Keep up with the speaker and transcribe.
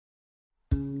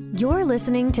You're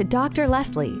listening to Dr.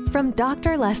 Leslie from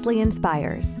Dr. Leslie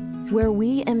Inspires, where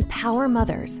we empower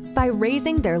mothers by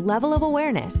raising their level of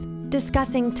awareness,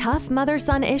 discussing tough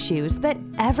mother-son issues that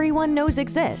everyone knows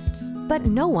exists, but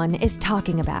no one is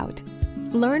talking about.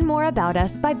 Learn more about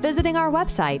us by visiting our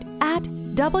website at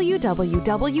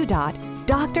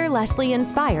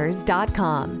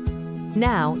www.drleslieinspires.com.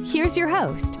 Now, here's your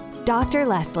host, Dr.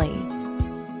 Leslie.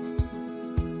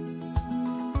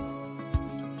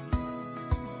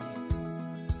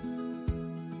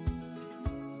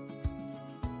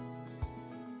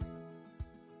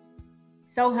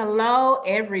 So hello,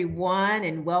 everyone,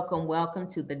 and welcome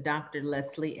to the Dr.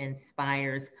 Leslie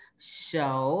Inspires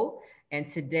show. And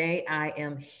today I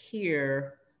am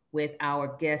here with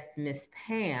our guest, Miss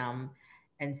Pam.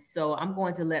 And so I'm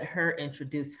going to let her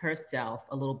introduce herself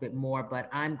a little bit more, but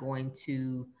I'm going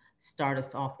to start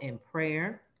us off in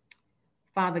prayer.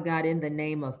 Father God, in the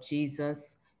name of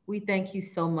Jesus, we thank you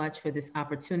so much for this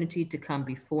opportunity to come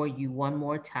before you one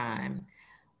more time.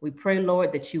 We pray,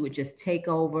 Lord, that you would just take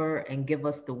over and give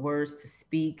us the words to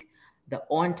speak, the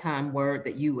on-time word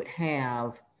that you would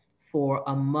have for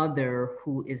a mother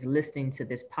who is listening to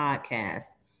this podcast.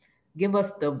 Give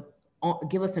us an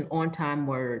on-time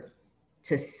word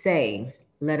to say.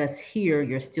 Let us hear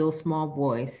your still small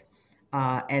voice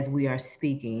as we are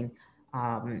speaking,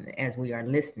 as we are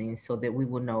listening, so that we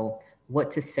will know what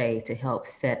to say to help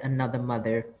set another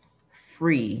mother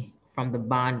free from the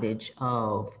bondage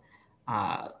of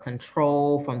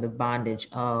control, from the bondage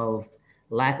of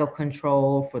lack of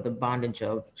control, for the bondage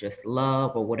of just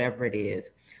love or whatever it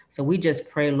is. So we just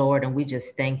pray, Lord, and we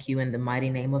just thank you in the mighty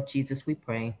name of Jesus. We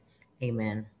pray.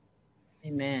 Amen.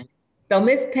 Amen. So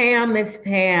Miss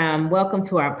Pam, welcome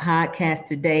to our podcast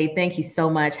today. Thank you so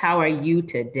much. How are you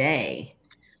today?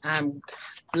 I'm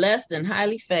blessed and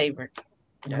highly favored.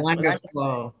 That's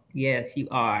wonderful. Yes, you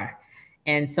are.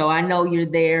 And so I know you're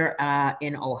there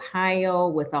in Ohio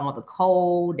with all the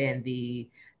cold and the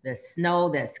snow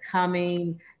that's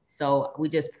coming. So we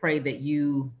just pray that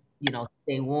you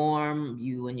stay warm,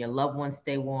 you and your loved ones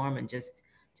stay warm, and just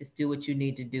do what you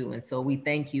need to do. And so we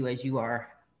thank you as you are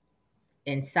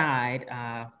inside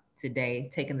today,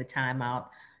 taking the time out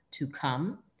to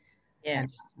come and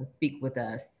speak with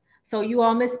us. So you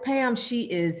all, Miss Pam, she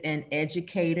is an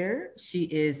educator. She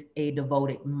is a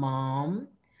devoted mom.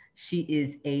 She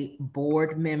is a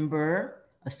board member,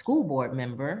 a school board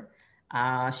member.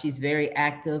 She's very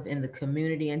active in the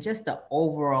community and just an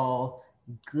overall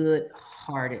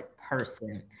good-hearted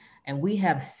person. And we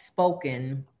have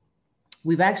spoken,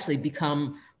 we've actually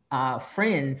become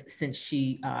friends since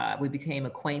we became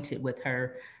acquainted with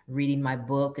her reading my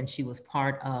book, and she was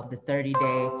part of the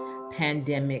 30-day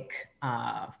pandemic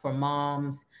for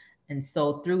moms. And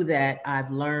so through that, I've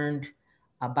learned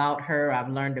about her. I've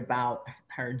learned about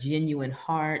her genuine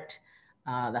heart,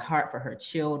 the heart for her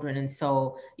children. And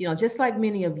so, just like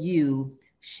many of you,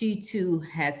 she too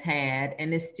has had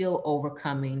and is still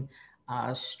overcoming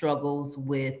struggles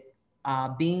with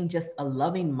being just a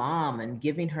loving mom and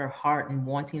giving her heart and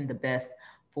wanting the best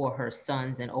for her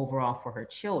sons and overall for her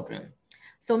children.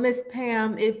 So Miss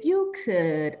Pam, if you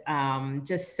could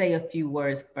just say a few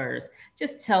words first,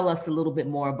 just tell us a little bit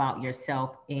more about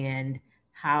yourself and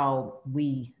how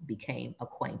we became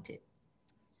acquainted.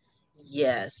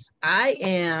 Yes, I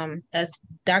am, as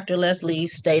Dr. Leslie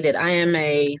stated, I am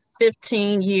a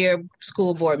 15-year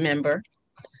school board member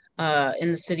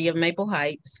in the city of Maple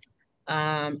Heights.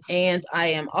 And I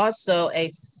am also a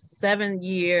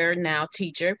 7-year now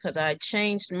teacher because I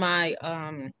changed my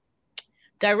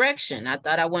direction. I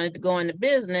thought I wanted to go into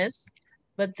business,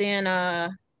 but then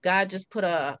God just put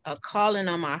a calling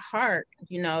on my heart,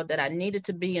 that I needed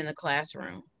to be in the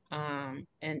classroom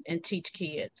and teach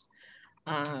kids.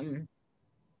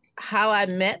 How I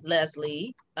met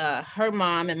Leslie, her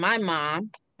mom and my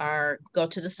mom go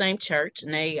to the same church,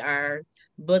 and they are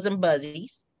bosom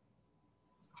buddies.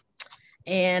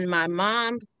 And my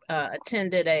mom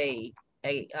attended I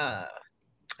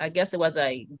guess it was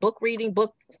a book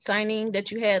signing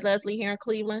that you had, Leslie, here in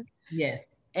Cleveland.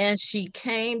 Yes. And she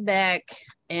came back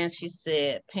and she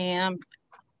said, Pam,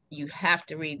 you have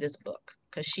to read this book,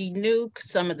 because she knew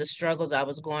some of the struggles I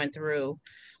was going through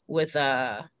with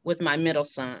my middle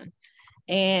son.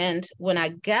 And when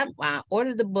I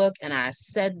ordered the book and I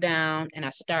sat down and I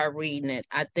started reading it,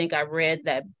 I think I read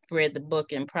the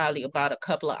book in probably about a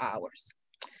couple of hours.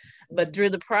 But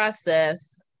through the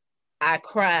process, I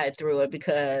cried through it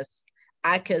because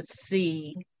I could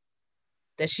see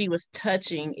that she was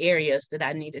touching areas that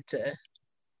I needed to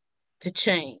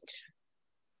change.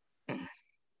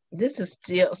 This is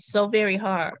still so very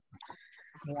hard.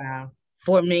 Wow.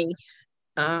 For me,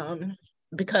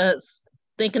 because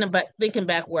thinking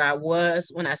back where I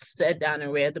was when I sat down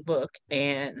and read the book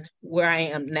and where I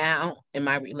am now in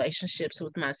my relationships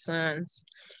with my sons,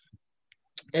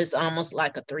 it's almost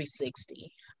like a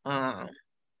 360. Um,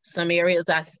 some areas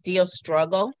I still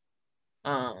struggle,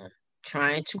 um,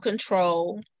 trying to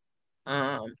control,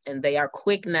 and they are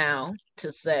quick now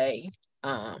to say,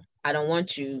 I don't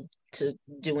want you to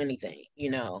do anything,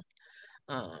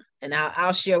 and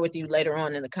I'll share with you later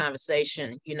on in the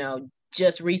conversation,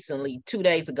 just recently, 2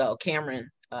 days ago, Cameron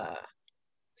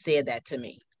said that to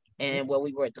me and what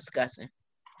we were discussing.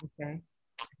 Okay.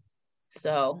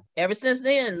 So ever since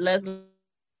then, Leslie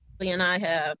and I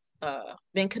have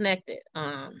been connected.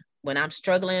 When I'm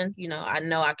struggling, I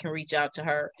know I can reach out to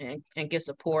her and get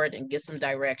support and get some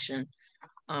direction.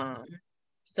 Um,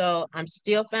 so I'm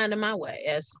still finding my way,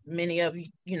 as many of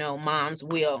moms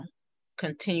will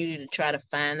continue to try to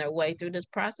find their way through this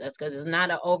process because it's not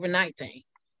an overnight thing.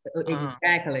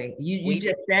 Exactly. You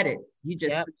just said it. You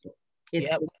just Yep. it's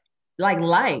Yep. like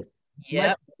life.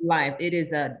 Yep. Life. It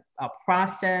is a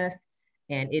process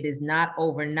and it is not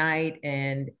overnight.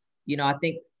 And I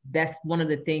think that's one of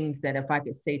the things that if I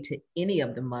could say to any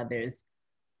of the mothers,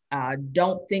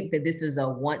 don't think that this is a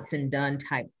once and done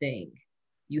type thing.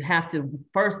 You have to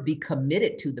first be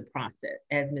committed to the process,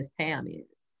 as Miss Pam is.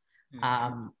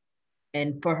 Mm-hmm.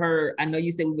 And for her, I know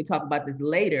you said we would talk about this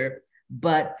later,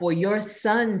 but for your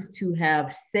sons to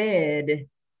have said,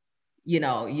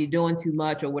 you're doing too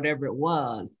much or whatever it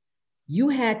was, you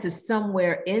had to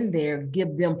somewhere in there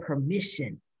give them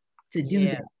permission to do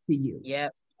that to you.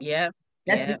 Yep. Yep.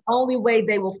 That's the only way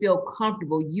they will feel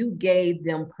comfortable. You gave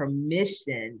them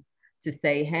permission to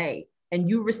say, hey, and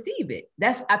you receive it.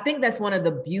 I think that's one of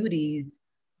the beauties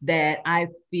that I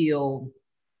feel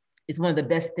is one of the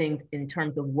best things in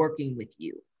terms of working with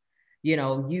you.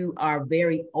 You are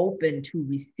very open to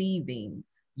receiving.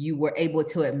 You were able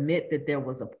to admit that there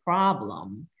was a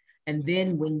problem. And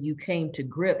then when you came to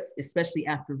grips, especially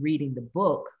after reading the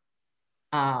book,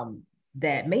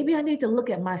 that maybe I need to look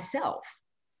at myself.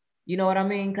 You know what I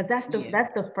mean? Because that's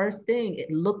the first thing,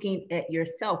 looking at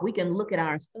yourself. We can look at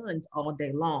our sons all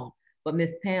day long, but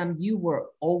Miss Pam, you were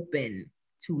open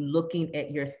to looking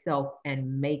at yourself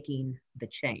and making the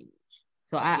change.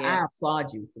 So I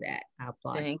applaud you for that. I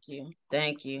applaud you.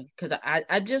 Thank you. Because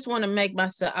I just want to make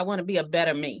myself, I want to be a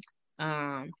better me.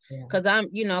 Because I'm,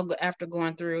 after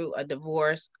going through a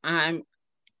divorce, I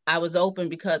was open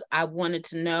because I wanted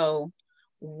to know,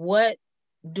 what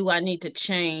do I need to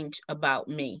change about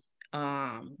me?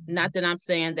 Not that I'm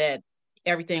saying that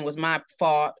everything was my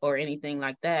fault or anything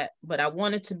like that, but I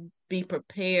wanted to be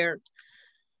prepared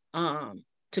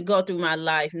to go through my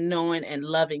life knowing and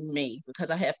loving me, because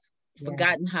I have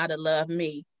forgotten how to love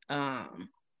me,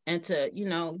 and to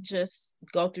just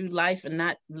go through life and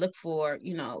not look for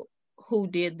who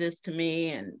did this to me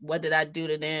and what did I do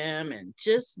to them, and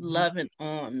just loving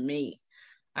on me.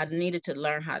 I needed to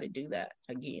learn how to do that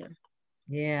again.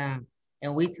 Yeah.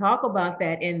 And we talk about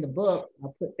that in the book.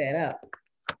 I'll put that up.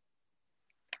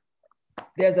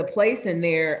 There's a place in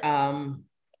there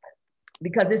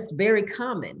because it's very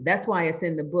common. That's why it's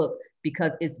in the book,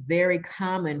 because it's very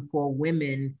common for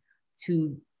women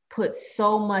to put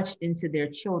so much into their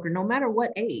children, no matter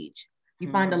what age.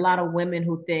 You find a lot of women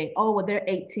who think, oh, well, they're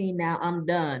 18 now, I'm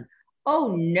done.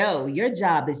 Oh no, your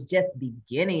job is just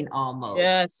beginning almost.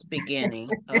 Just beginning.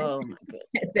 Oh my goodness.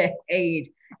 At that age.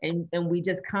 And we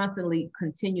just constantly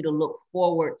continue to look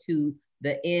forward to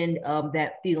the end of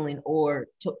that feeling, or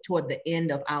toward the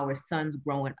end of our sons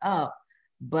growing up.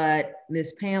 But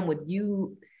Ms. Pam, with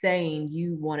you saying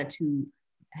you wanted to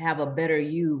have a better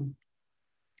you,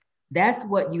 that's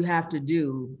what you have to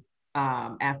do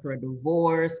after a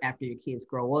divorce, after your kids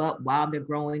grow up, while they're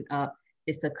growing up.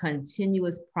 It's a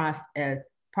continuous process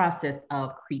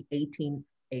of creating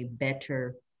a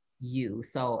better you.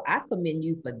 So I commend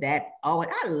you for that. Oh,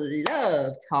 and I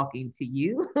love talking to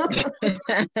you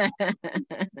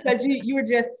because you're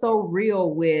just so real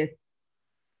with,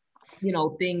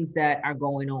 things that are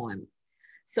going on.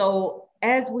 So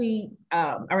as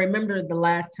I remember the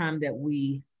last time that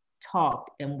we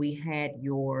talked and we had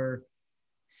your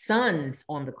sons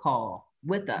on the call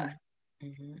with us.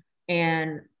 Mm-hmm.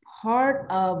 And part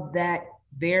of that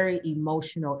very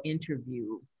emotional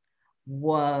interview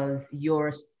was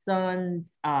your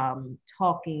sons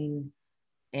talking,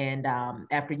 and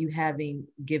after you having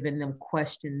given them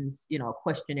questions, a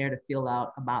questionnaire to fill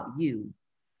out about you.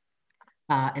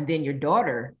 And then your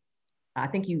daughter, I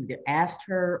think you either asked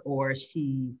her or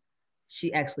she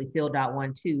actually filled out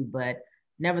one too, but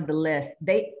nevertheless,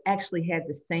 they actually had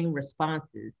the same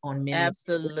responses on many.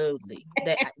 Absolutely.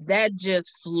 That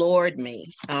just floored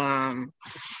me.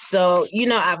 So, you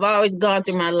know, I've always gone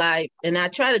through my life, and I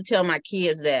try to tell my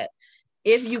kids that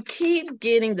if you keep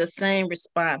getting the same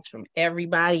response from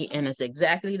everybody and it's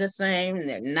exactly the same and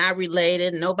they're not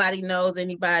related, nobody knows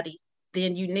anybody,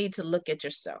 then you need to look at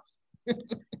yourself.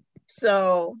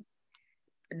 So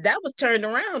that was turned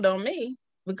around on me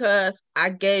because I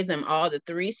gave them all the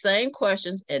three same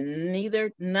questions and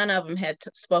none of them had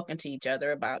spoken to each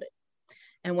other about it.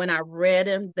 And when I read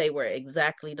them, they were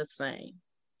exactly the same.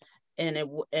 And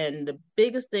the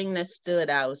biggest thing that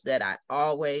stood out was that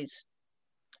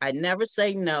I never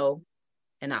say no,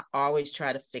 and I always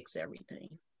try to fix everything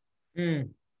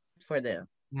for them.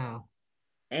 No.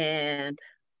 And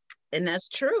that's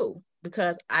true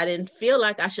because I didn't feel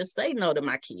like I should say no to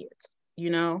my kids, you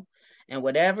know, and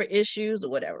whatever issues or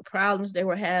whatever problems they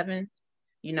were having,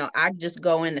 you know, I just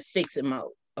go into fixing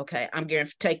mode. Okay, I'm going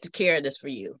to take care of this for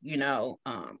you, you know,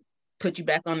 put you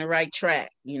back on the right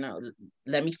track, you know,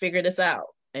 let me figure this out.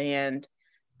 And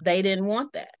they didn't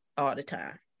want that all the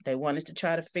time. They wanted to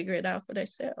try to figure it out for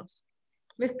themselves.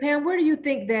 Miss Pam, where do you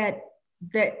think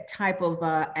that type of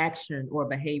action or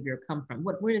behavior come from?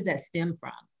 Where does that stem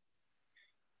from?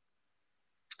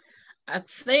 I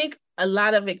think a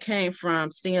lot of it came from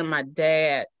seeing my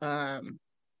dad.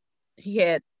 He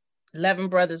had 11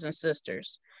 brothers and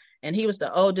sisters, and he was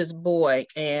the oldest boy,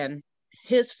 and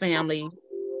his family,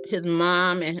 his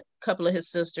mom and a couple of his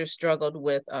sisters struggled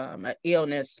with an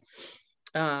illness,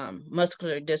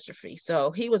 muscular dystrophy.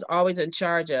 So he was always in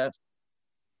charge of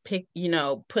putting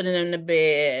them to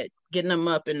bed, getting them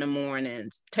up in the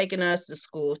mornings, taking us to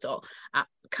school. So I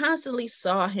constantly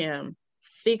saw him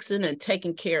fixing and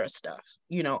taking care of stuff,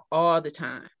 you know, all the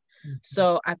time. Mm-hmm.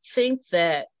 So I think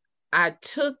that I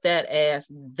took that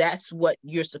as that's what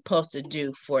you're supposed to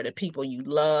do for the people you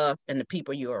love and the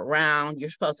people you're around.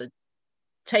 You're supposed to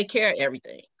take care of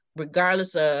everything,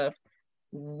 regardless of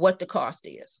what the cost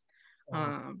is.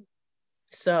 Mm-hmm.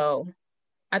 So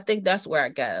I think that's where I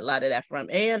got a lot of that from.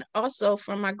 And also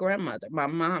from my grandmother, my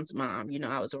mom's mom. You know,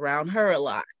 I was around her a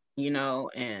lot, you know,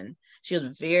 and she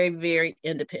was very, very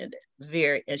independent,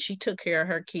 and she took care of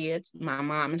her kids, my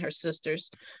mom and her sisters,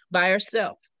 by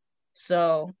herself.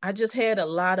 So I just had a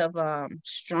lot of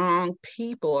strong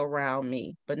people around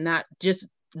me, but not just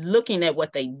looking at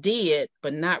what they did,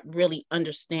 but not really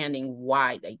understanding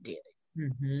why they did it.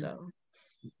 Mm-hmm. So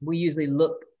we usually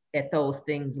look at those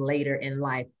things later in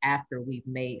life after we've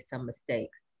made some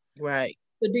mistakes. Right.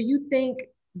 So do you think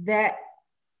that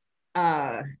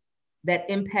that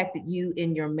impacted you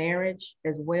in your marriage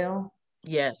as well?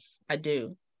 Yes, I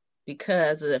do.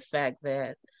 Because of the fact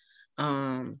that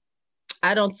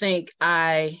I don't think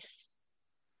I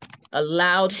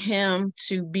allowed him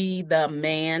to be the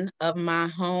man of my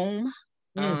home.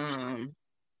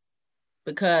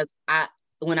 Because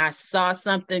when I saw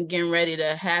something getting ready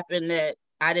to happen that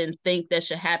I didn't think that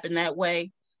should happen that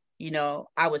way, you know,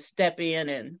 I would step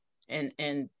in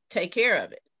and take care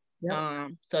of it.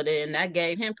 Yep. So then that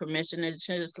gave him permission to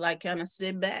just like kind of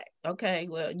sit back. Okay,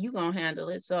 well, you gonna handle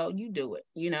it, so you do it,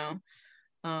 you know.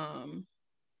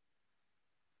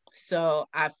 So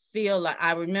I feel like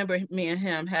I remember me and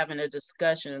him having a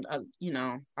discussion, you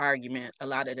know, argument a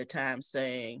lot of the time,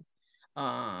 saying,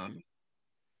 I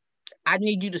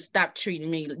need you to stop treating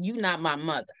me. You're not my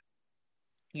mother,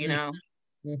 you know.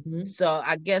 Mm-hmm. So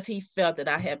I guess he felt that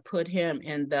I had put him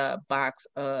in the box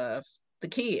of the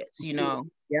kids, you know.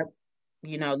 Yep.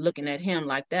 You know, looking at him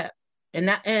like that.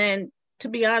 And to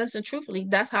be honest and truthfully,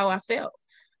 that's how I felt.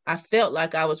 I felt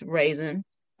like I was raising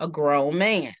a grown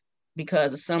man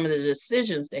because of some of the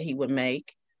decisions that he would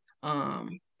make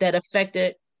that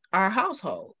affected our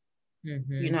household,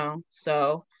 you know.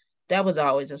 So that was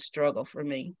always a struggle for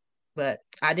me. But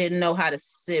I didn't know how to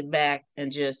sit back and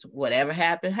just whatever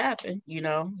happened, you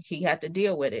know, he had to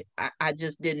deal with it. I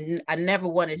just didn't, I never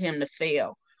wanted him to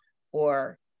fail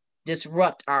or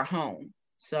disrupt our home.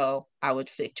 So I would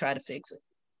try to fix it.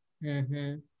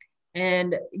 Mm-hmm.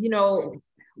 And, you know,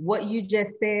 what you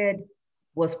just said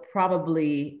was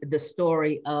probably the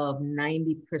story of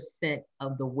 90%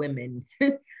 of the women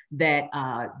that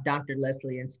Dr.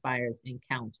 Leslie Inspires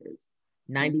encounters.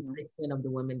 90% of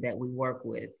the women that we work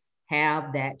with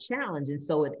have that challenge. And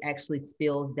so it actually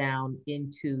spills down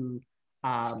into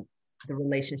the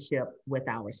relationship with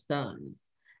our sons.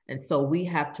 And so we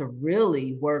have to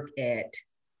really work at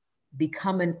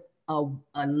becoming a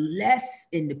less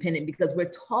independent, because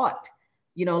we're taught,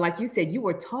 you know, like you said, you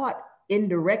were taught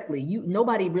indirectly.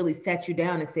 Nobody really sat you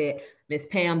down and said, Miss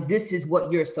Pam, this is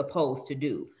what you're supposed to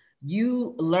do.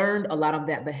 You learned a lot of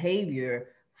that behavior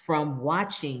from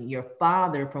watching your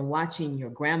father, from watching your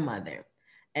grandmother.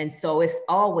 And so it's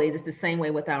the same way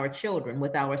with our children,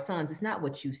 with our sons. It's not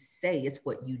what you say, it's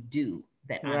what you do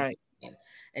that I understand.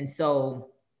 And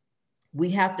so we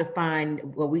have to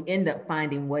we end up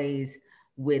finding ways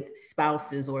with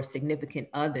spouses or significant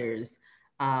others,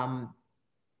 or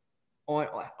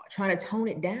trying to tone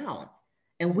it down.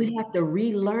 And we have to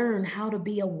relearn how to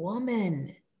be a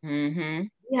woman. Mm-hmm.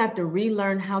 We have to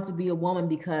relearn how to be a woman,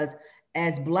 because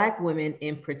as Black women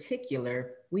in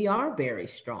particular, we are very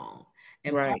strong.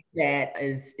 And part of that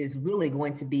is really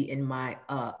going to be in my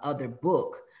other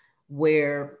book,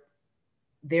 where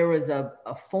there was a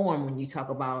form when you talk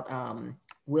about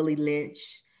Willie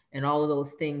Lynch and all of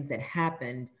those things that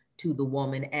happened to the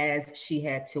woman as she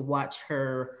had to watch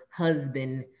her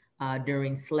husband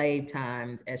during slave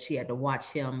times, as she had to watch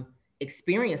him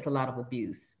experience a lot of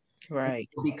abuse. Right.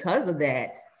 And because of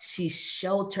that, she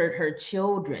sheltered her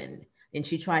children, and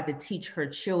she tried to teach her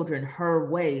children her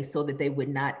way so that they would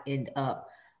not end up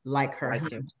like her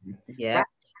husband. Yeah. Right?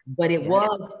 But it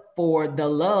was for the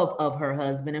love of her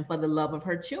husband and for the love of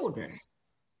her children.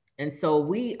 And so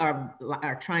we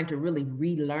are trying to really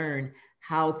relearn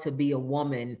how to be a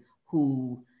woman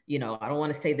who, I don't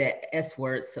want to say that S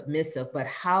word, submissive, but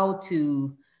how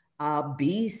to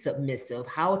be submissive,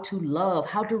 how to love,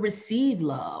 how to receive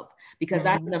love. Because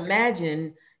I can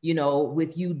imagine,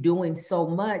 with you doing so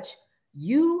much,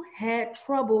 you had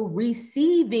trouble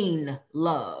receiving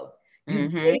love. You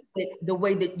gave it the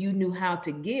way that you knew how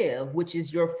to give, which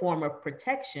is your form of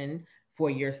protection for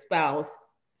your spouse,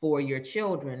 for your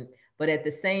children. But at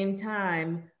the same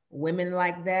time, women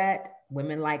like that,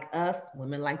 women like us,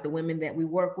 women like the women that we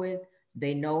work with,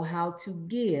 they know how to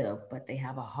give, but they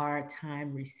have a hard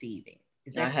time receiving.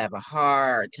 I have a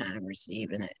hard time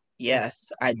receiving it.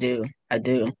 Yes, I do.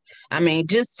 I mean,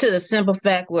 just to the simple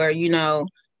fact where,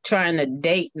 trying to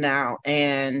date now,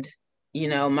 and,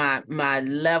 my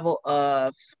level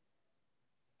of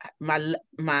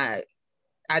my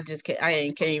I just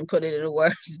can't even put it in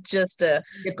words. Just to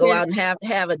go out and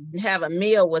have a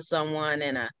meal with someone,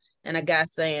 and a guy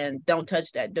saying, "Don't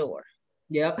touch that door."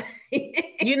 Yep.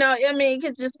 I mean, it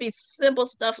could just be simple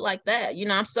stuff like that.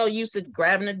 I'm so used to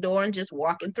grabbing the door and just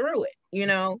walking through it,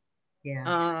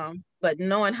 Yeah. But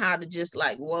knowing how to just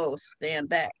like, whoa, stand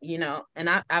back, and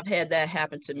I've had that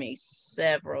happen to me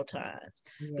several times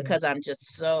because I'm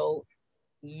just so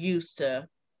used to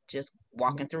just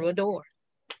walking through a door.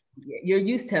 You're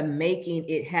used to making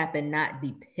it happen, not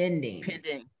depending.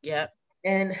 Yep.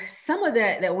 And some of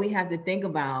that we have to think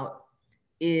about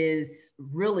is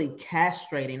really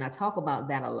castrating. I talk about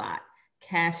that a lot,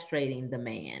 castrating the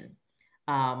man.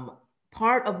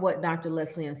 Part of what Dr.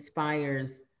 Leslie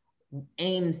Inspires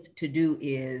aims to do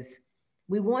is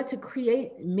we want to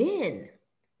create men,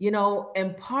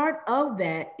 and part of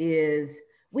that is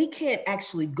we can't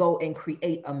actually go and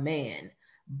create a man.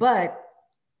 But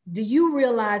do you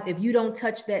realize if you don't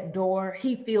touch that door,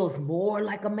 he feels more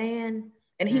like a man,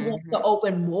 and he wants to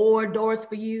open more doors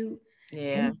for you?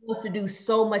 Yeah. And he wants to do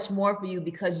so much more for you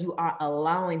because you are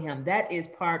allowing him. That is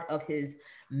part of his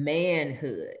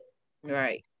manhood.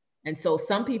 Right. And so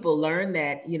some people learn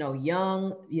that,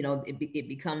 young, it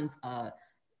becomes a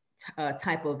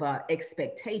type of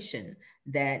expectation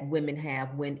that women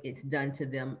have when it's done to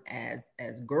them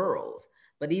as girls.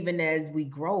 But even as we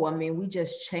grow, I mean, we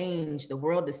just change. The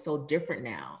world is so different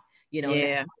now.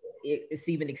 Yeah. It's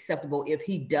even acceptable if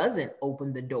he doesn't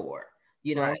open the door.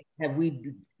 Right. Have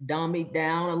we dummied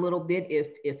down a little bit? If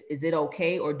is it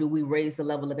okay, or do we raise the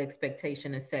level of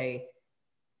expectation and say,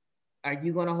 are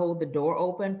you going to hold the door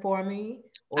open for me?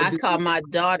 I caught my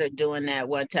daughter doing that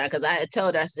one time because I had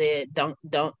told her, I said, don't.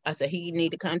 I said, he need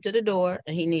to come to the door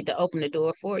and he need to open the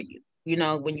door for you,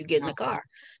 when you get in the car.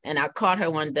 And I caught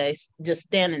her one day just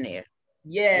standing there.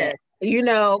 Yeah.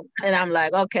 And I'm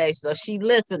like, okay, so she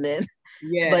listening.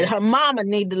 Yeah. But her mama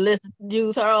need to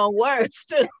use her own words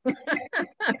too.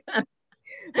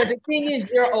 But the thing is,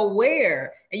 you're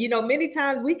aware, and many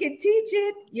times we can teach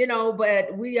it,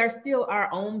 but we are still our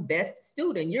own best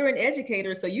student. You're an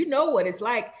educator, so you know what it's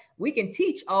like. We can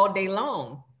teach all day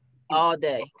long. All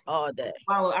day.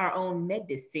 Follow our own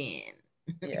medicine.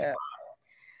 Yeah.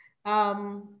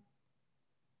 One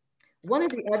of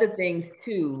the other things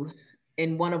too,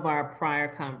 in one of our prior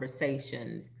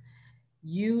conversations,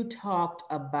 you talked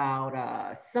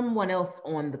about someone else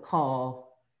on the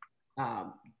call.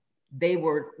 It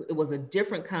was a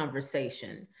different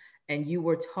conversation, and you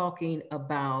were talking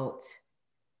about,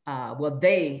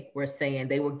 they were saying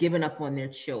they were giving up on their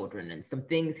children and some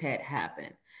things had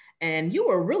happened. And you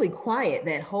were really quiet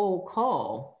that whole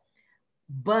call.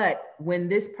 But when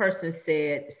this person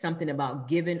said something about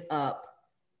giving up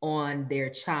on their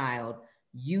child,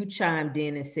 you chimed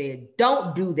in and said,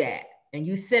 don't do that. And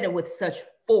you said it with such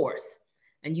force.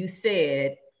 And you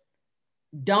said,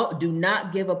 do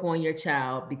not give up on your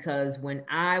child, because when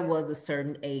I was a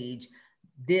certain age,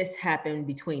 this happened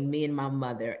between me and my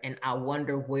mother, and I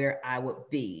wonder where I would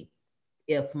be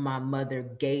if my mother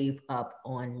gave up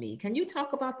on me. Can you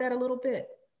talk about that a little bit?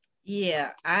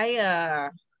 Yeah, I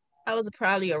was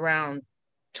probably around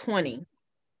 20.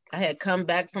 I had come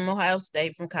back from Ohio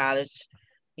State from college.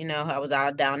 You know, I was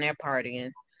out down there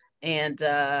partying, and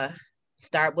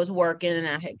Start was working, and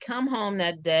I had come home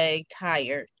that day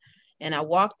tired, and I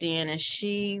walked in, and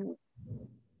she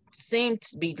seemed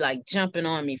to be like jumping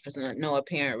on me for no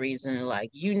apparent reason, like,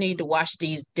 you need to wash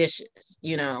these dishes.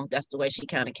 You know, that's the way she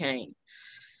kind of came.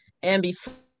 And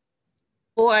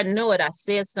before I knew it, I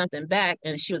said something back,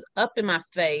 and she was up in my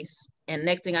face. And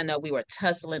next thing I know, we were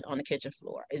tussling on the kitchen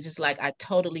floor. It's just like I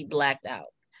totally blacked out.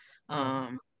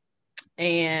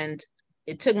 And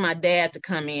it took my dad to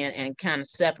come in and kind of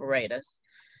separate us.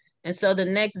 And so the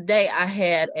next day I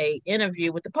had a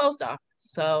interview with the post office.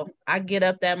 So I get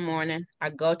up that morning,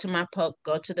 I go to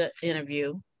go to the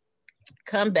interview,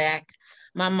 come back.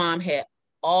 My mom had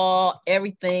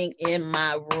everything in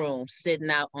my room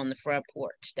sitting out on the front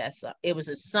porch. It was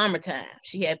in summertime.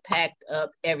 She had packed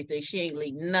up everything. She ain't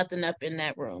leave nothing up in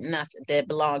that room, nothing that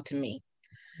belonged to me.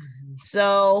 Mm-hmm.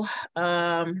 So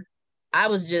I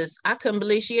couldn't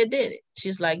believe she had did it.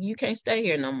 She's like, you can't stay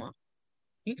here no more.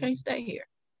 You can't stay here.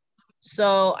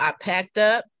 So I packed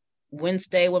up, went and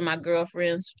stayed with my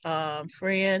girlfriend's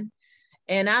friend.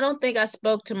 And I don't think I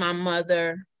spoke to my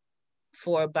mother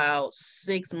for about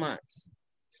 6 months,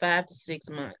 5 to 6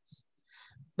 months.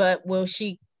 But when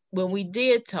we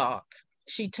did talk,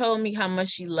 she told me how much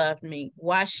she loved me,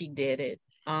 why she did it.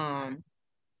 And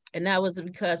that was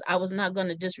because I was not going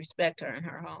to disrespect her in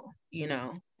her home, you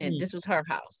know, and this was her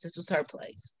house. This was her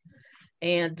place.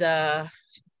 And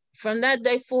from that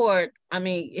day forward, I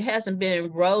mean, it hasn't been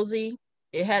rosy.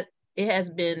 It has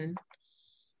been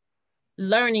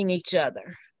learning each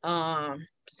other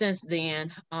since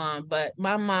then. But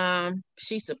my mom,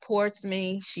 she supports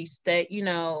me. She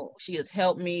has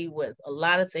helped me with a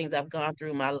lot of things I've gone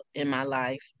through in my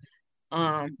life.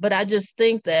 But I just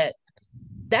think that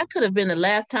could have been the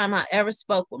last time I ever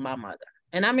spoke with my mother.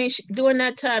 And I mean, during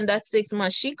that time, that 6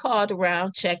 months, she called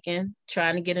around, checking,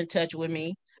 trying to get in touch with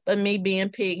me. But me being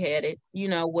pig-headed, you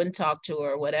know, wouldn't talk to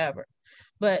her or whatever.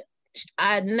 But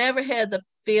I never had the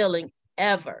feeling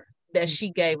ever that she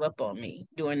gave up on me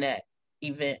during that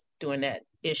event, during that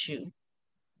issue.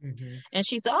 Mm-hmm. And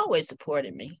she's always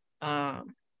supported me.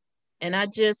 And I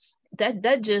just,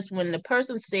 that just, when the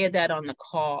person said that on the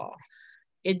call,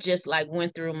 it just like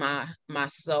went through my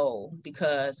soul,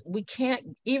 because we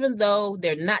can't, even though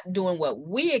they're not doing what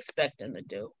we expect them to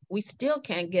do, we still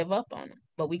can't give up on them.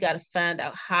 But we got to find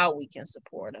out how we can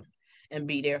support them and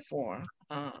be there for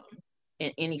them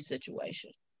in any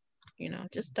situation. You know,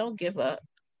 just don't give up.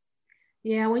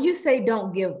 Yeah, when you say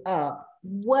don't give up,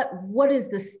 what is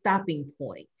the stopping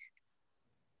point?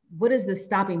 What is the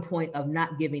stopping point of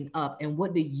not giving up? And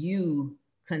what do you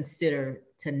consider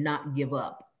to not give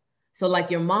up? So like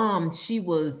your mom,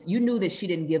 you knew that she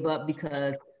didn't give up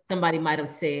because somebody might have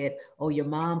said, oh, your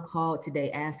mom called today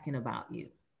asking about you.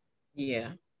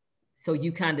 Yeah. So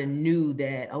you kind of knew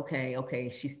that, okay,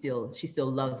 she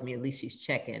still loves me. At least she's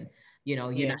checking, you know,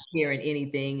 you're not hearing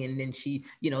anything. And then she,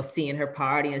 you know, seeing her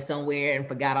partying somewhere and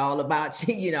forgot all about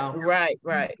you, you know. Right.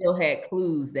 You still had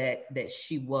clues that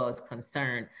she was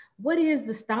concerned. What is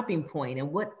the stopping point,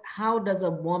 and how does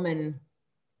a woman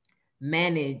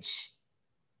manage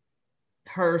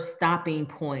her stopping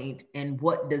point, and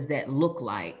what does that look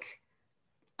like?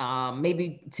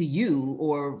 Maybe to you,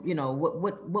 or, you know,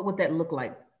 what would that look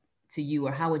like to you,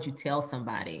 or how would you tell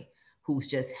somebody who's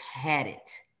just had it?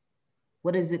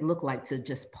 What does it look like to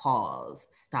just pause,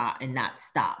 stop, and not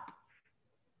stop?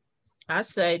 I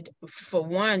say, for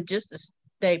one, just to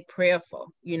stay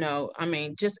prayerful. You know, I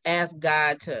mean, just ask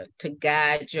God to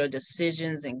guide your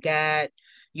decisions and guide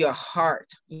your heart,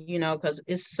 you know, because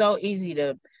it's so easy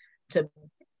to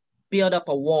build up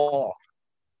a wall,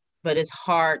 but it's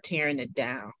hard tearing it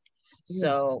down.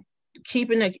 So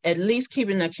at least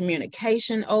keeping the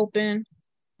communication open,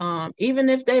 even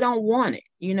if they don't want it,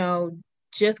 you know,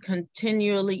 just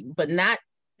continually, but not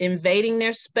invading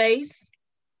their space,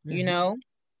 you know,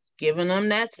 giving them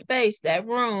that space, that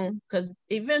room, because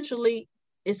eventually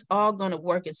it's all going to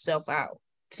work itself out,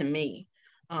 to me.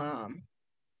 And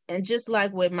just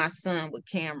like with my son, with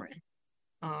Cameron,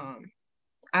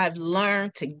 I've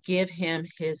learned to give him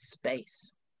his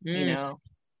space. You know,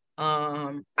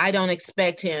 I don't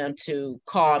expect him to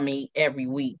call me every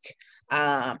week.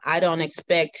 I don't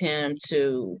expect him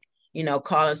to,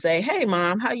 call and say, "Hey,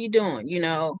 mom, how you doing?"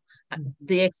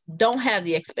 Don't have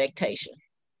the expectation.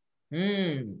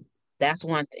 That's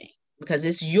one thing, because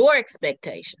it's your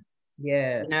expectation.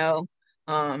 Yeah.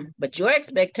 But your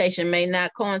expectation may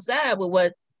not coincide with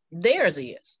what theirs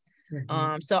is.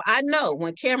 So I know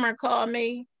when Cameron called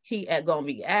me, he gonna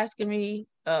be asking me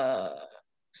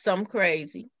something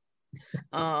crazy.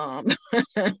 But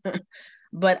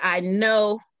I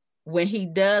know when he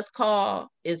does call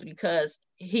is because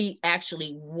he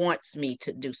actually wants me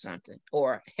to do something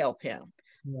or help him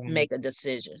make a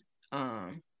decision.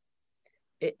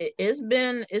 It's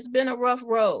been a rough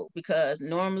road, because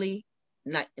normally,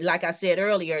 not, like I said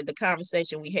earlier, the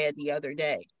conversation we had the other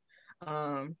day,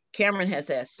 Cameron has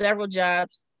had several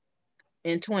jobs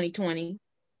in 2020.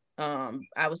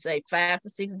 I would say 5 to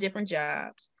 6 different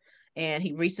jobs, and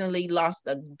he recently lost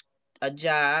a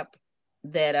job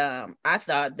that I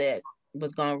thought that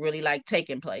was going to really like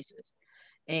taking places.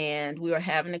 And we were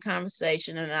having a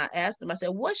conversation, and I asked him, I said,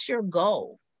 "What's your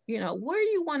goal? Where do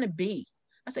you want to be?"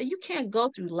 I said, "You can't go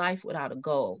through life without a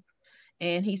goal."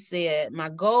 And he said, "My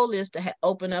goal is to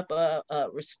open up a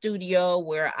studio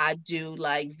where I do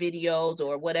like videos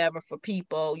or whatever for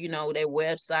people, their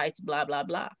websites, blah, blah,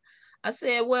 blah." I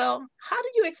said, "Well, how do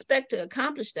you expect to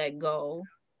accomplish that goal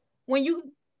when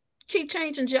you keep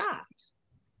changing jobs?"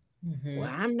 "Well,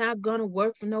 I'm not going to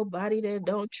work for nobody that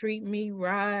don't treat me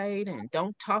right and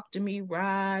don't talk to me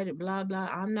right and blah, blah.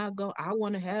 I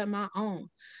want to have my own."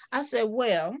 I said,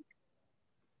 "Well,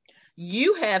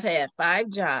 you have had 5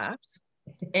 jobs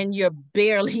and you're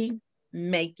barely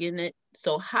making it.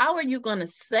 So how are you going to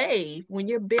save when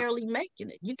you're barely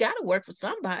making it? You got to work for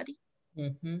somebody."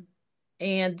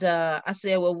 And I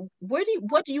said, "Well, what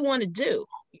do you want to do?"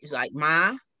 He's like,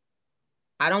 "Ma,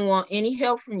 I don't want any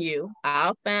help from you.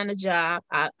 I'll find a job.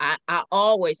 I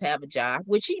always have a job,"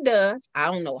 which he does.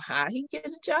 I don't know how he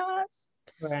gets jobs,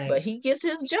 but he gets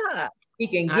his job. He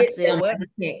can I get said, them, "Well, but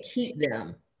he can't keep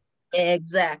them."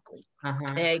 exactly.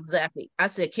 Exactly. I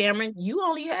said, "Cameron, you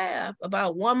only have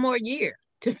about 1 more year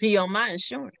to be on my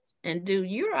insurance, and dude,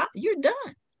 you're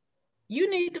done. You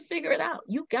need to figure it out.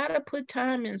 You gotta put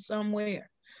time in somewhere."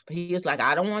 But he was like,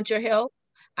 "I don't want your help.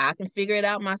 I can figure it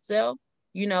out myself."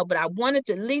 But I wanted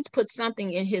to at least put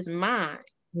something in his mind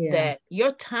that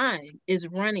your time is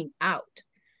running out.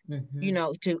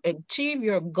 To achieve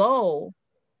your goal,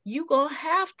 you're gonna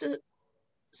have to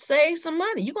save some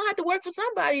money. You're gonna have to work for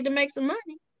somebody to make some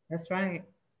money. That's right.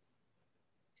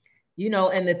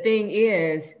 And the thing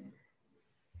is,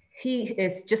 he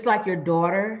is just like your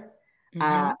daughter.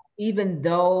 Even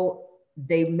though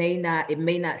it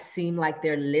may not seem like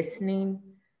they're listening,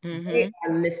 they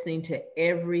are listening to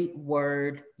every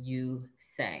word you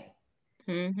say.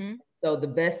 So the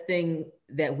best thing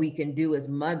that we can do as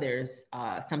mothers,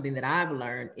 something that I've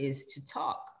learned, is to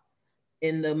talk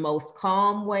in the most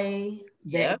calm way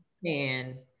that you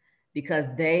can, because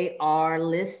they are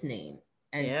listening.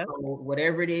 And so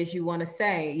whatever it is you want to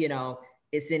say,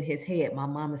 it's in his head. My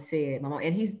mama said,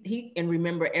 and he can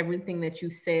remember everything that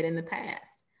you said in the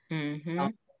past.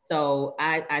 So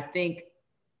I think,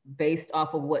 based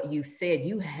off of what you said,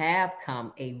 you have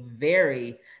come a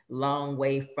very long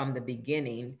way from the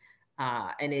beginning,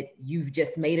 and you've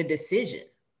just made a decision.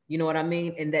 You know what I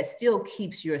mean? And that still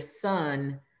keeps your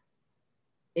son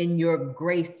in your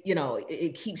grace.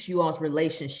 It keeps you all's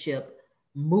relationship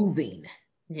moving.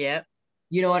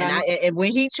 You know what I mean? And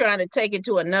when he's trying to take it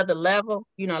to another level,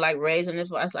 like raising his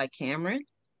voice, like, "Cameron,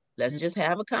 let's just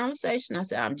have a conversation." I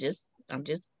said, I'm just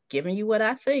giving you what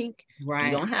I think. Right.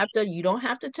 You don't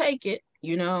have to take it,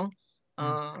 And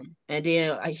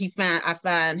then I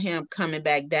find him coming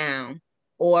back down,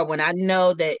 or when I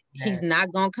know that he's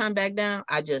not gonna come back down,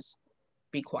 I just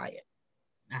be quiet.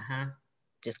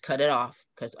 Just cut it off,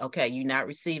 because okay, you're not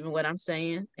receiving what I'm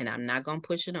saying, and I'm not gonna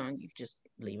push it on you. Just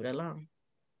leave it alone.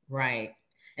 Right.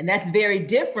 And that's very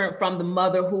different from the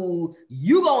mother who,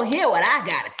 "You gonna hear what I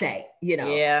gotta say." You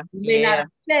may not have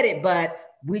said it, but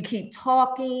we keep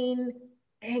talking.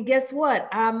 And guess what?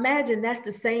 I imagine that's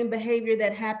the same behavior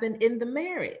that happened in the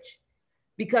marriage,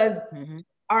 because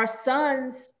our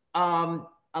sons, a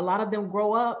lot of them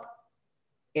grow up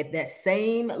at that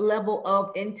same level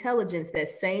of intelligence, that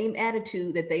same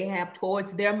attitude that they have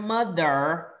towards their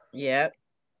mother.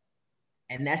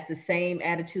 And that's the same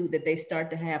attitude that they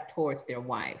start to have towards their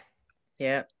wife.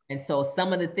 And so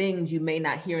some of the things you may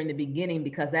not hear in the beginning,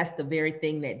 because that's the very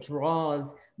thing that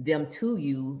draws them to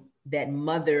you, that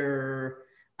mother,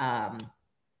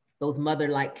 those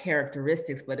mother-like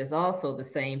characteristics, but it's also the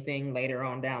same thing later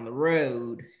on down the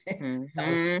road.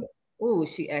 "Oh,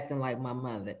 she acting like my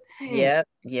mother." Yep.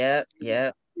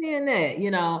 seeing that,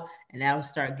 and that'll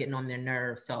start getting on their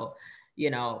nerves. So,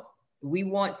 we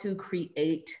want to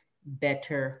create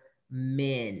better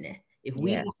men. If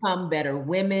we Yes. become better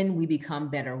women, we become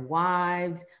better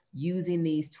wives, using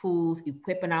these tools,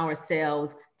 equipping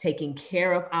ourselves, taking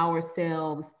care of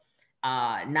ourselves,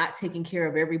 not taking care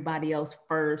of everybody else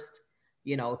first,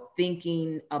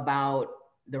 thinking about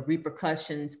the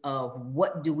repercussions of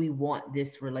what do we want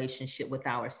this relationship with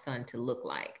our son to look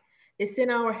like. It's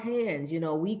in our hands,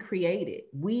 we create it.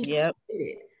 We Yep.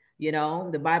 create it.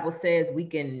 The Bible says we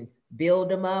can build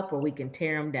them up or we can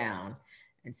tear them down.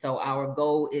 And so our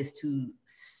goal is to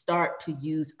start to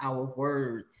use our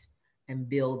words and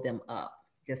build them up,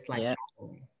 just like Yep.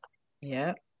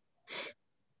 Yep.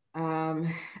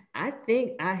 I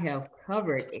think I have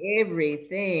covered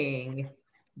everything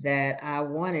that I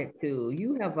wanted to.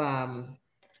 You have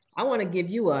I want to give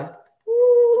you a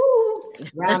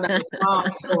round of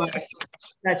applause for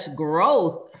such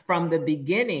growth from the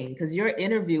beginning, because your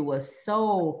interview was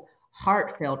so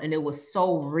heartfelt and it was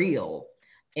so real.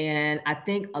 And I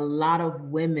think a lot of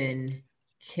women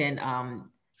can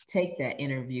take that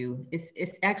interview.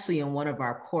 It's actually in one of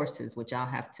our courses, which I'll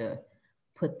have to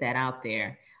put that out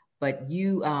there. But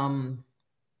the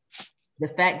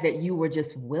fact that you were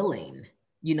just willing,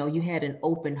 you had an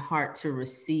open heart to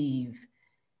receive,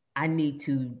 I need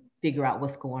to figure out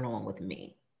what's going on with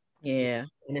me. Yeah.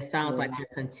 And it sounds like you're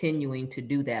continuing to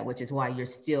do that, which is why you're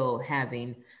still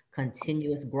having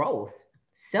continuous growth,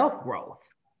 self-growth.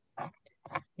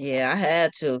 Yeah, I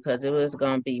had to, because it was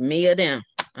going to be me or them.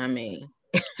 I mean,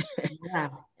 yeah.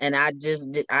 And I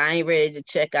ain't ready to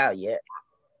check out yet.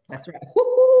 That's right.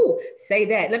 Woo-hoo! Say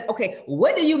that. Okay,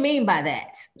 what do you mean by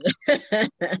that?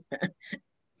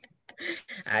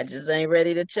 I just ain't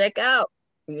ready to check out,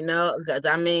 because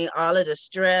I mean, all of the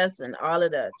stress and all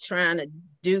of the trying to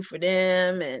do for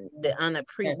them and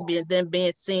the them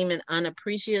being seeming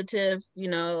unappreciative,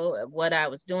 of what I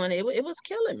was doing, it was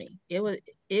killing me.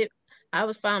 I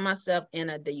would find myself in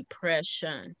a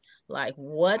depression. Like,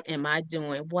 what am I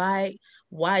doing? Why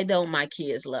don't my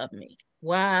kids love me?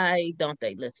 Why don't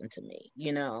they listen to me?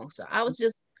 So I was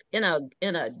just in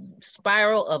a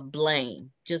spiral of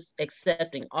blame, just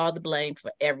accepting all the blame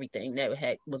for everything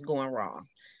that was going wrong.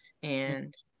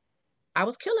 And I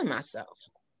was killing myself.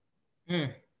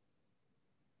 Mm.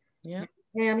 Yeah.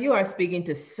 Pam, you are speaking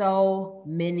to so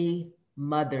many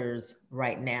mothers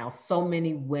right now, so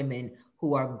many women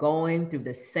who are going through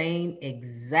the same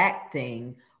exact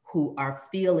thing, who are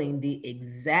feeling the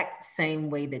exact same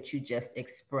way that you just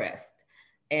expressed.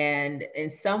 And in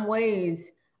some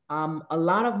ways, a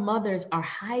lot of mothers are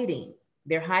hiding.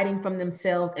 They're hiding from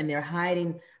themselves and they're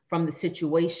hiding from the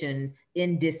situation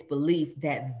in disbelief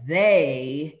that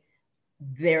they're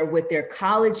with their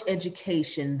college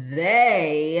education,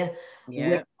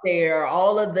 with their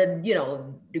all of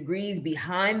the degrees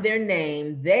behind their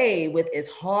name, they with as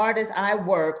hard as I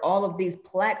work, all of these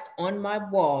plaques on my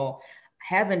wall,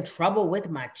 having trouble with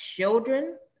my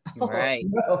children. Right.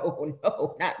 Oh,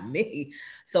 no, not me.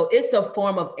 So it's a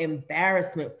form of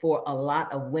embarrassment for a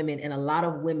lot of women, and a lot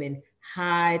of women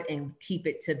hide and keep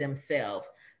it to themselves.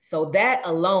 So that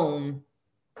alone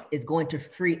is going to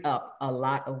free up a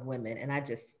lot of women. And I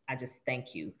just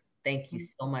thank you. Thank you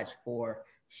so much for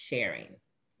sharing.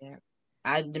 Yeah.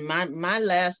 My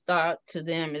last thought to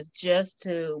them is just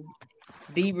to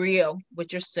be real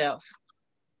with yourself.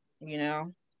 Yeah.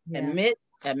 Admit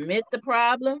the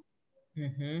problem.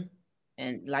 Mm-hmm.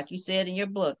 And like you said in your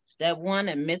book, step one,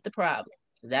 admit the problem.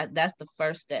 So that's the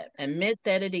first step. Admit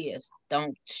that it is.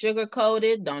 Don't sugarcoat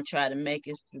it. Don't try to make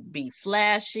it be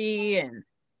flashy and,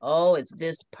 oh, it's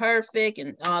this perfect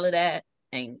and all of that.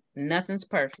 Nothing's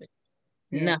perfect.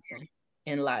 Yeah. Nothing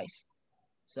in life.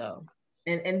 So.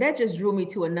 And that just drew me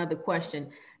to another question.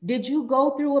 Did you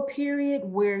go through a period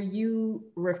where you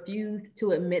refused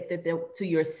to admit to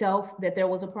yourself that there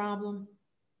was a problem?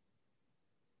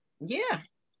 Yeah,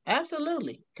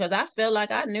 absolutely. Because I felt like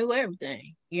I knew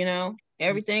everything,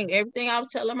 everything I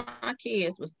was telling my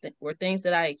kids were things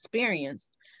that I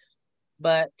experienced,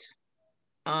 but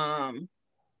didn't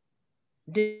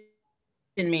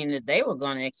mean that they were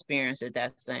going to experience it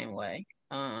that same way.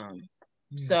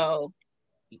 So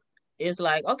it's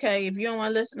like, okay, if you don't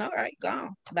want to listen, all right, go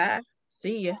on, bye,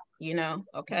 see ya.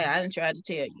 Okay, I didn't try to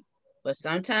tell you, but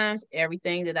sometimes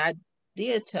everything that I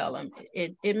did tell them,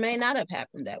 it may not have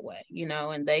happened that way,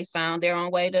 and they found their own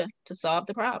way to solve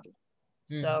the problem.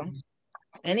 Mm-hmm. So,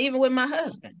 and even with my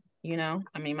husband,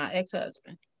 my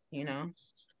ex-husband,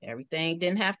 everything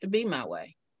didn't have to be my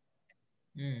way.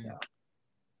 So.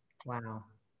 Wow.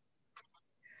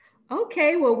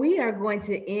 Okay, well, we are going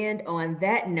to end on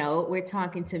that note. We're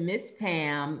talking to Miss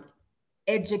Pam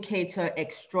educator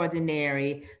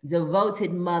extraordinary,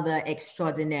 devoted mother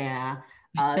extraordinaire,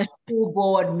 school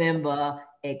board member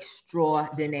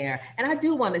extraordinaire. And I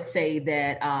do want to say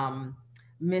that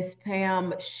Miss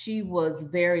Pam, she was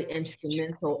very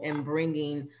instrumental in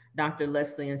bringing Dr.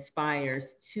 Leslie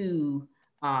Inspires to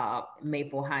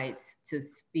Maple Heights to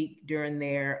speak during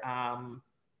their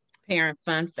Parent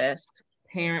Fun Fest.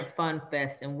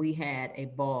 And we had a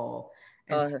ball.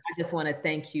 And so I just want to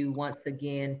thank you once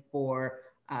again for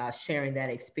sharing that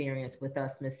experience with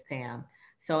us, Miss Pam.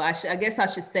 So I guess I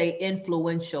should say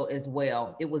influential as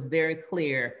well. It was very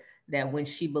clear that when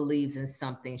she believes in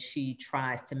something, she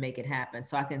tries to make it happen.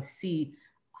 So I can see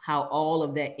how all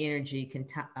of that energy can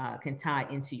tie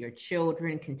into your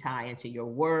children, can tie into your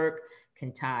work,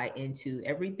 can tie into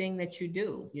everything that you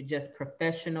do. You're just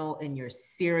professional and you're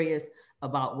serious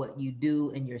about what you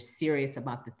do, and you're serious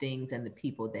about the things and the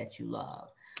people that you love.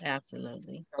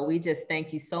 Absolutely. So we just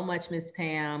thank you so much, Miss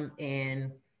Pam.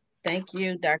 And thank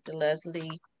you, Dr.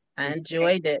 Leslie. I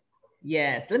enjoyed it.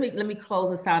 Yes. Let me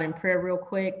close us out in prayer real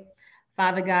quick.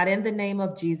 Father God, in the name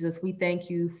of Jesus, we thank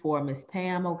you for Miss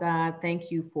Pam, oh God.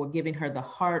 Thank you for giving her the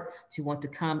heart to want to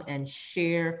come and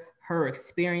share her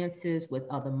experiences with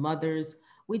other mothers.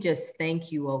 We just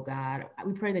thank you, oh God.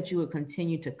 We pray that you would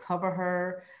continue to cover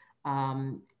her,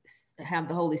 have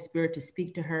the Holy Spirit to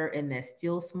speak to her in that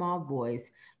still small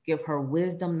voice, give her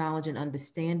wisdom, knowledge, and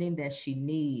understanding that she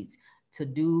needs to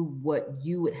do what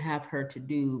you would have her to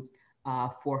do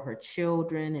for her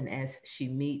children. And as she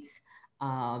meets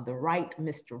the right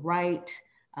Mr. Right,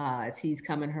 as he's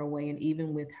coming her way, and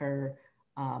even with her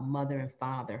mother and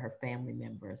father, her family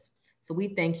members. So we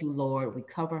thank you, Lord. We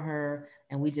cover her,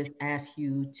 and we just ask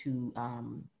you to,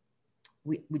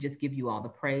 we just give you all the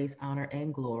praise, honor,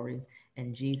 and glory.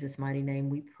 In Jesus' mighty name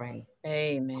we pray.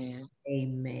 Amen.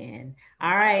 Amen.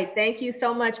 All right. Thank you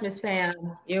so much, Miss Pam.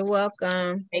 You're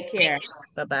welcome. Take care.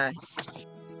 Bye-bye.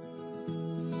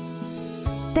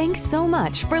 Thanks so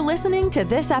much for listening to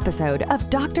this episode of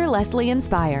Dr. Leslie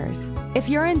Inspires. If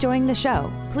you're enjoying the show,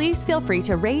 please feel free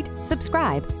to rate,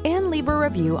 subscribe, and leave a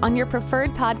review on your preferred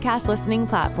podcast listening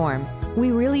platform.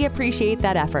 We really appreciate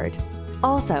that effort.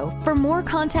 Also, for more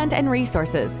content and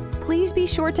resources, please be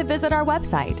sure to visit our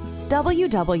website,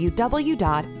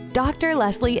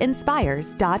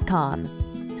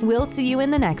 www.drleslieInspires.com. We'll see you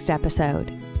in the next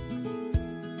episode.